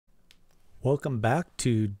Welcome back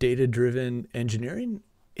to Data-Driven Engineering.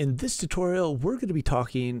 In this tutorial, we're going to be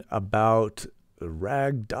talking about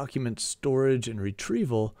RAG document storage and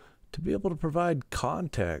retrieval to be able to provide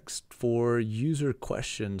context for user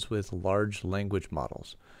questions with large language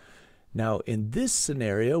models. Now, in this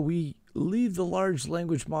scenario, we leave the large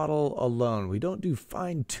language model alone. We don't do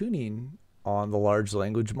fine-tuning on the large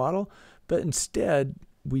language model, but instead,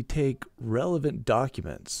 we take relevant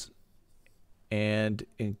documents and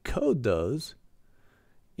encode those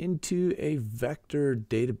into a vector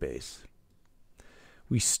database.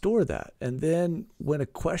 We store that, and then when a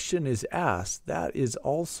question is asked, that is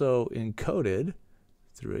also encoded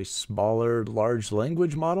through a smaller large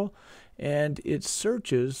language model, and it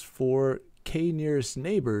searches for k-nearest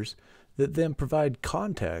neighbors that then provide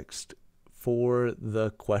context for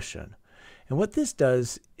the question. And what this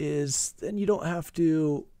does is then you don't have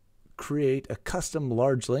to create a custom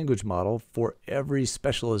large language model for every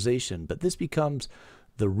specialization, but this becomes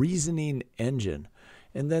the reasoning engine.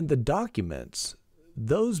 And then the documents,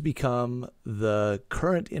 those become the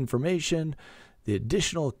current information, the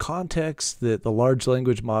additional context that the large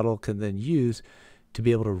language model can then use to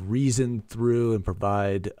be able to reason through and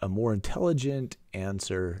provide a more intelligent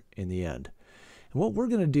answer in the end. And what we're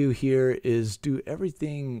going to do here is do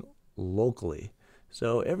everything locally.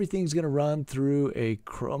 So everything's going to run through a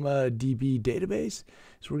ChromaDB database.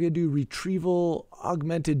 So we're going to do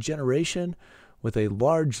Retrieval-Augmented Generation with a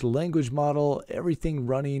large language model, everything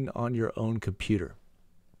running on your own computer.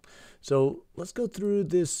 So let's go through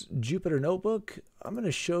this Jupyter Notebook. I'm going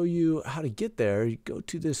to show you how to get there. You go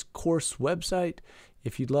to this course website.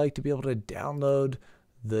 If you'd like to be able to download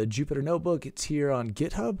the Jupyter Notebook, it's here on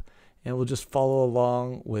GitHub, and we'll just follow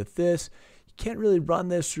along with this. You can't really run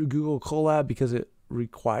this through Google Colab because it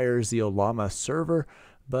requires the Ollama server,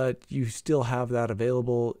 but you still have that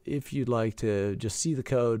available if you'd like to just see the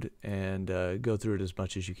code and go through it as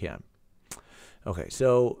much as you can. Okay,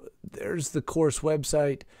 so there's the course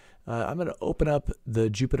website. I'm going to open up the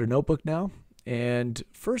Jupyter Notebook now, and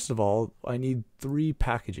first of all, I need 3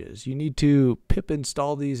 packages. You need to pip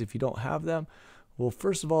install these if you don't have them. Well,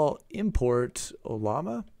 first of all, import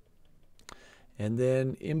Ollama, and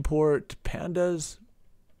then import pandas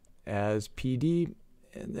as PD,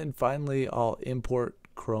 and then finally I'll import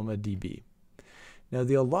ChromaDB. Now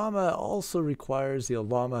the Ollama also requires the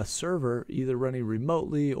Ollama server either running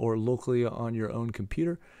remotely or locally on your own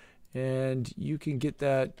computer, and you can get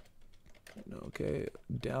that, okay,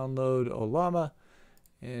 download Ollama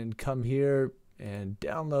and come here and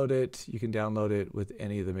download it. You can download it with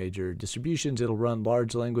any of the major distributions. It'll run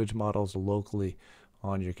large language models locally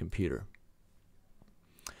on your computer.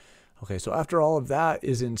 Okay, so after all of that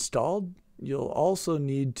is installed, you'll also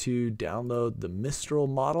need to download the Mistral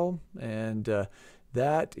model, and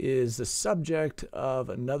that is the subject of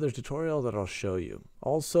another tutorial that I'll show you.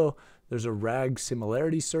 Also, there's a RAG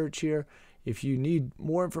Similarity Search here. If you need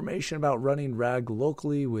more information about running RAG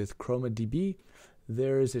locally with ChromaDB,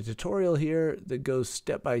 there is a tutorial here that goes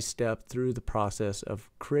step by step through the process of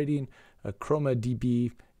creating a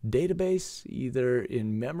ChromaDB database, either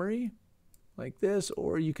in memory like this,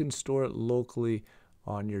 or you can store it locally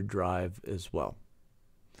on your drive as well.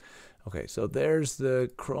 Okay, so there's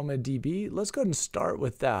the ChromaDB. Let's go ahead and start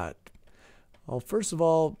with that. Well, first of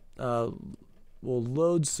all, we'll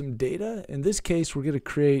load some data. In this case, we're going to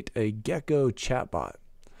create a Gekko chatbot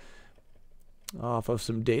off of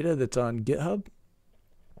some data that's on GitHub.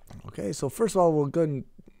 Okay, so first of all, we'll go ahead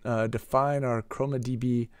and define our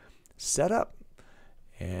ChromaDB setup,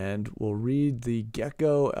 and we'll read the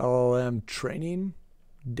Gekko LLM training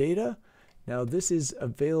data. Now this is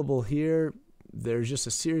available here. There's just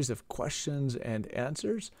a series of questions and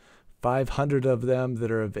answers, 500 of them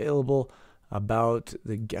that are available about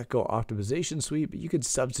the Gekko Optimization Suite, but you could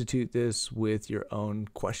substitute this with your own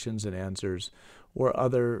questions and answers or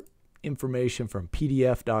other information from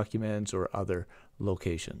PDF documents or other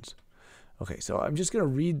locations. Okay, so I'm just going to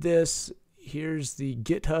read this. Here's the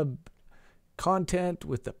GitHub content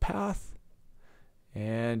with the path,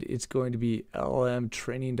 and it's going to be LLM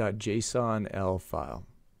train.jsonl file.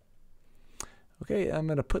 Okay, I'm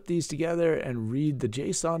going to put these together and read the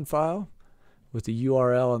JSON file with the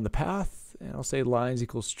URL and the path, and I'll say lines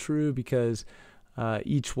equals true because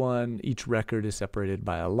each record is separated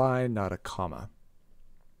by a line, not a comma.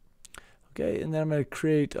 Okay, and then I'm going to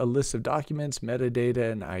create a list of documents,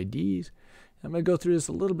 metadata, and IDs. I'm going to go through this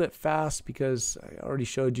a little bit fast because I already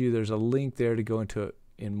showed you there's a link there to go into it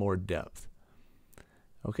in more depth.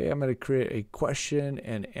 Okay, I'm going to create a question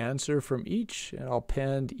and answer from each, and I'll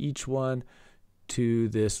append each one to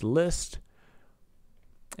this list.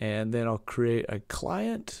 And then I'll create a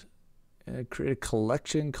client, and create a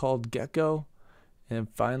collection called Gekko. And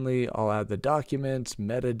finally, I'll add the documents,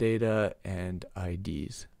 metadata, and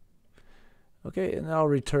IDs. Okay, and I'll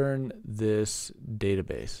return this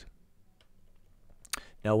database.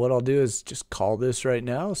 Now what I'll do is just call this right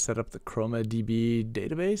now, set up the ChromaDB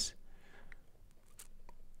database.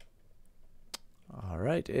 All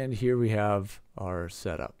right, and here we have our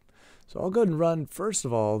setup. So I'll go ahead and run, first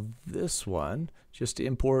of all, this one, just to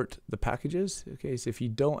import the packages. Okay, so if you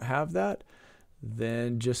don't have that,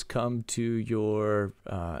 then just come to your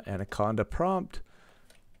Anaconda prompt.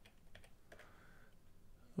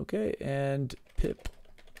 Okay, and pip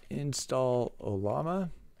install Ollama.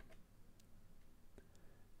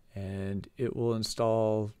 And it will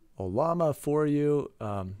install Ollama for you.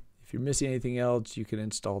 If you're missing anything else, you can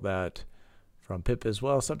install that from pip as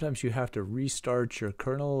well. Sometimes you have to restart your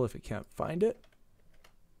kernel if it can't find it.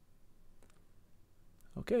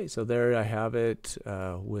 Okay, so there I have it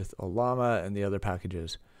with Ollama and the other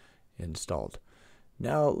packages installed.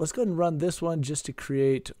 Now let's go ahead and run this one just to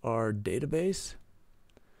create our database.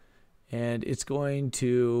 And it's going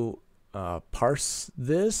to parse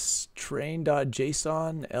this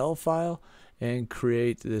train.jsonl file and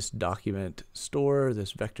create this document store,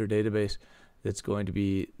 this vector database that's going to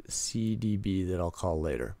be CDB that I'll call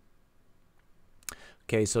later.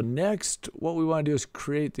 Okay, so next what we want to do is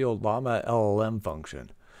create the Ollama LLM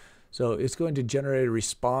function. So it's going to generate a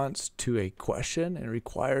response to a question and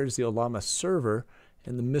requires the Ollama server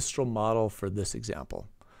and the Mistral model for this example.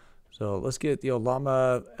 So let's get the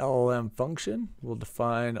Ollama LLM function. We'll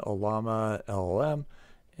define Ollama LLM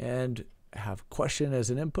and have question as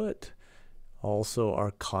an input, also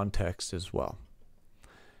our context as well.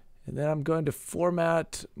 And then I'm going to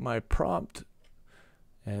format my prompt,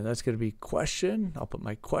 and that's going to be question. I'll put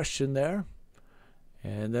my question there,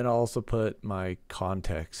 and then I'll also put my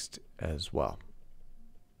context as well.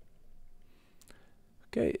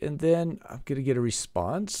 Okay, and then I'm going to get a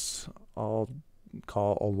response. I'll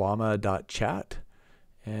call Ollama.chat,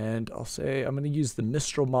 and I'll say I'm going to use the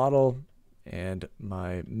Mistral model, and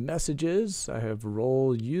my messages, I have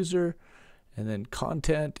role user, and then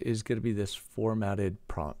content is going to be this formatted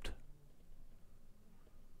prompt.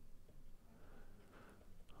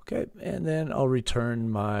 Okay, and then I'll return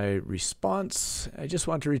my response. I just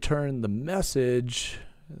want to return the message,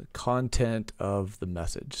 the content of the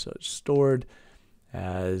message. So it's stored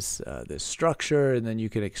as this structure, and then you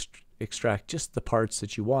can extract just the parts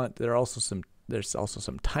that you want. There's also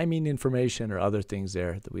some timing information or other things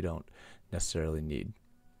there that we don't necessarily need.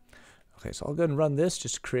 Okay, so I'll go ahead and run this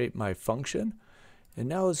just to create my function. And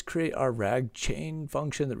now let's create our RAG chain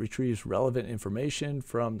function that retrieves relevant information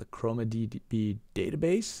from the ChromaDB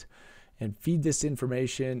database and feed this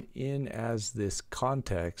information in as this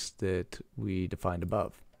context that we defined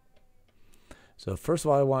above. So first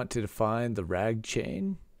of all, I want to define the RAG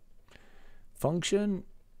chain function.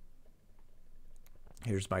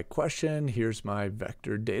 Here's my question, here's my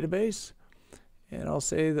vector database, and I'll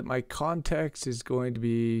say that my context is going to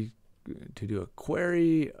be to do a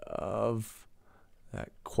query of that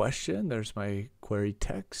question. There's my query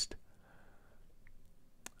text.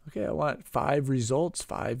 Okay, I want 5 results,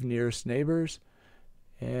 5 nearest neighbors,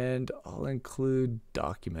 and I'll include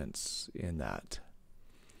documents in that.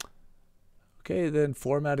 Okay, then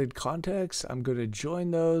formatted context, I'm going to join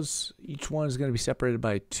those. Each one is going to be separated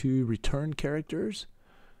by 2 return characters.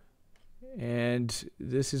 And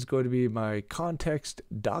this is going to be my context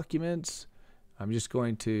documents. I'm just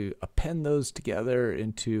going to append those together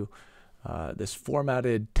into this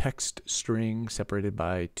formatted text string separated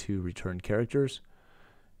by 2 return characters.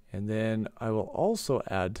 And then I will also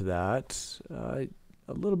add to that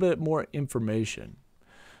a little bit more information.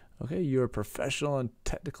 Okay, you're a professional and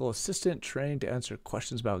technical assistant trained to answer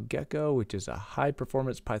questions about Gekko, which is a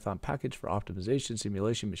high-performance Python package for optimization,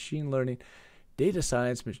 simulation, machine learning, data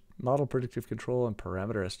science, model predictive control, and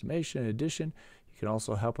parameter estimation. In addition, you can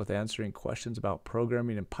also help with answering questions about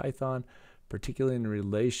programming in Python, particularly in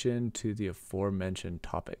relation to the aforementioned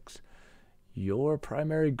topics. Your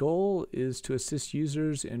primary goal is to assist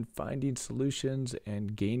users in finding solutions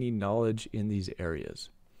and gaining knowledge in these areas.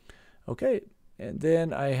 Okay, and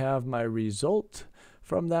then I have my result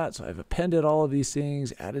from that. So I've appended all of these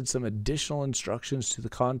things, added some additional instructions to the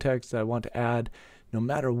context that I want to add no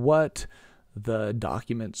matter what the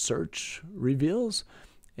document search reveals,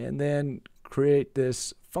 and then create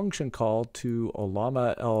this function call to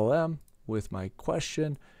Ollama LLM with my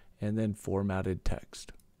question and then formatted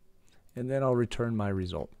text. And then I'll return my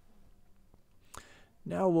result.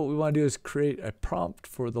 Now what we want to do is create a prompt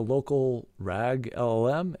for the local RAG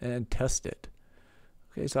LLM and test it.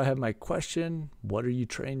 Okay, so I have my question, what are you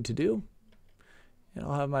trained to do? And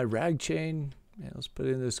I'll have my RAG chain, and let's put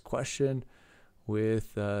in this question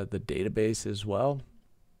with the database as well.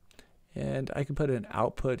 And I can put an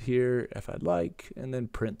output here if I'd like, and then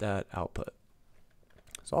print that output.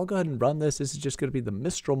 So I'll go ahead and run this. This is just going to be the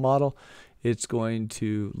Mistral model. It's going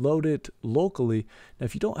to load it locally. Now,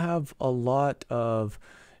 if you don't have a lot of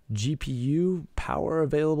GPU power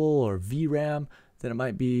available or VRAM, then it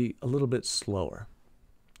might be a little bit slower.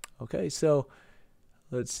 Okay, so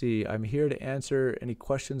let's see. I'm here to answer any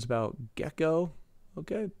questions about Gekko.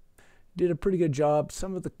 Okay, did a pretty good job.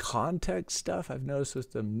 Some of the context stuff I've noticed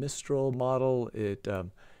with the Mistral model, it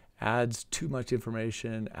adds too much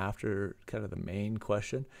information after kind of the main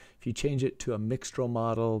question. If you change it to a Mixtral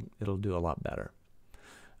model, it'll do a lot better.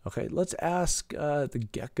 Okay, let's ask the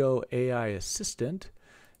Gekko AI Assistant.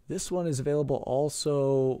 This one is available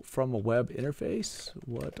also from a web interface.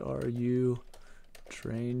 What are you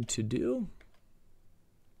trained to do?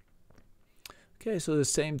 Okay, so the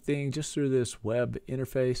same thing just through this web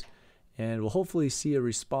interface, and we'll hopefully see a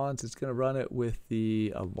response. It's going to run it with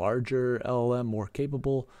the larger LLM, more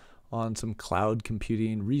capable, on some cloud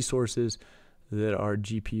computing resources that are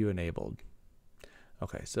GPU enabled.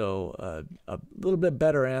 Okay, so a little bit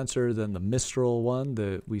better answer than the Mistral one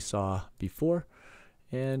that we saw before.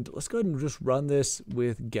 And let's go ahead and just run this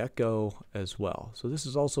with Gekko as well. So this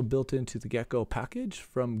is also built into the Gekko package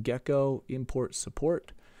from Gekko import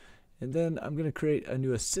support. And then I'm going to create a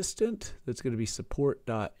new assistant that's going to be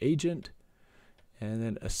support.agent and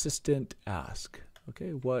then assistant ask.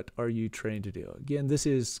 Okay, what are you trained to do? Again, this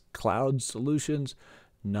is cloud solutions,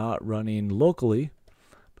 not running locally.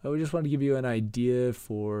 But we just want to give you an idea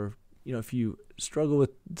for, if you struggle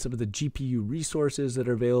with some of the GPU resources that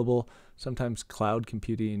are available, sometimes cloud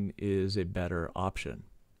computing is a better option.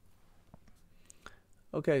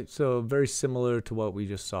 Okay, so very similar to what we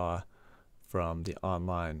just saw from the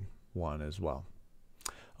online one as well.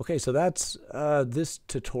 Okay, so that's this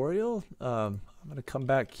tutorial. I'm going to come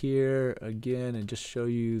back here again and just show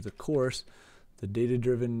you the course, the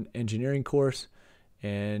data-driven engineering course.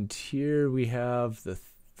 And here we have the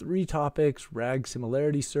 3 topics: RAG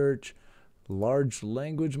Similarity Search, Large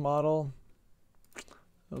Language Model.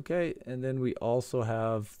 Okay, and then we also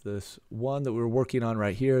have this one that we're working on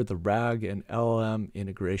right here, the RAG and LLM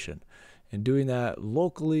integration. And doing that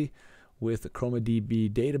locally with the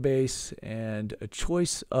ChromaDB database and a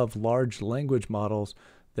choice of large language models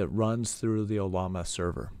that runs through the Ollama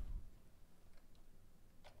server.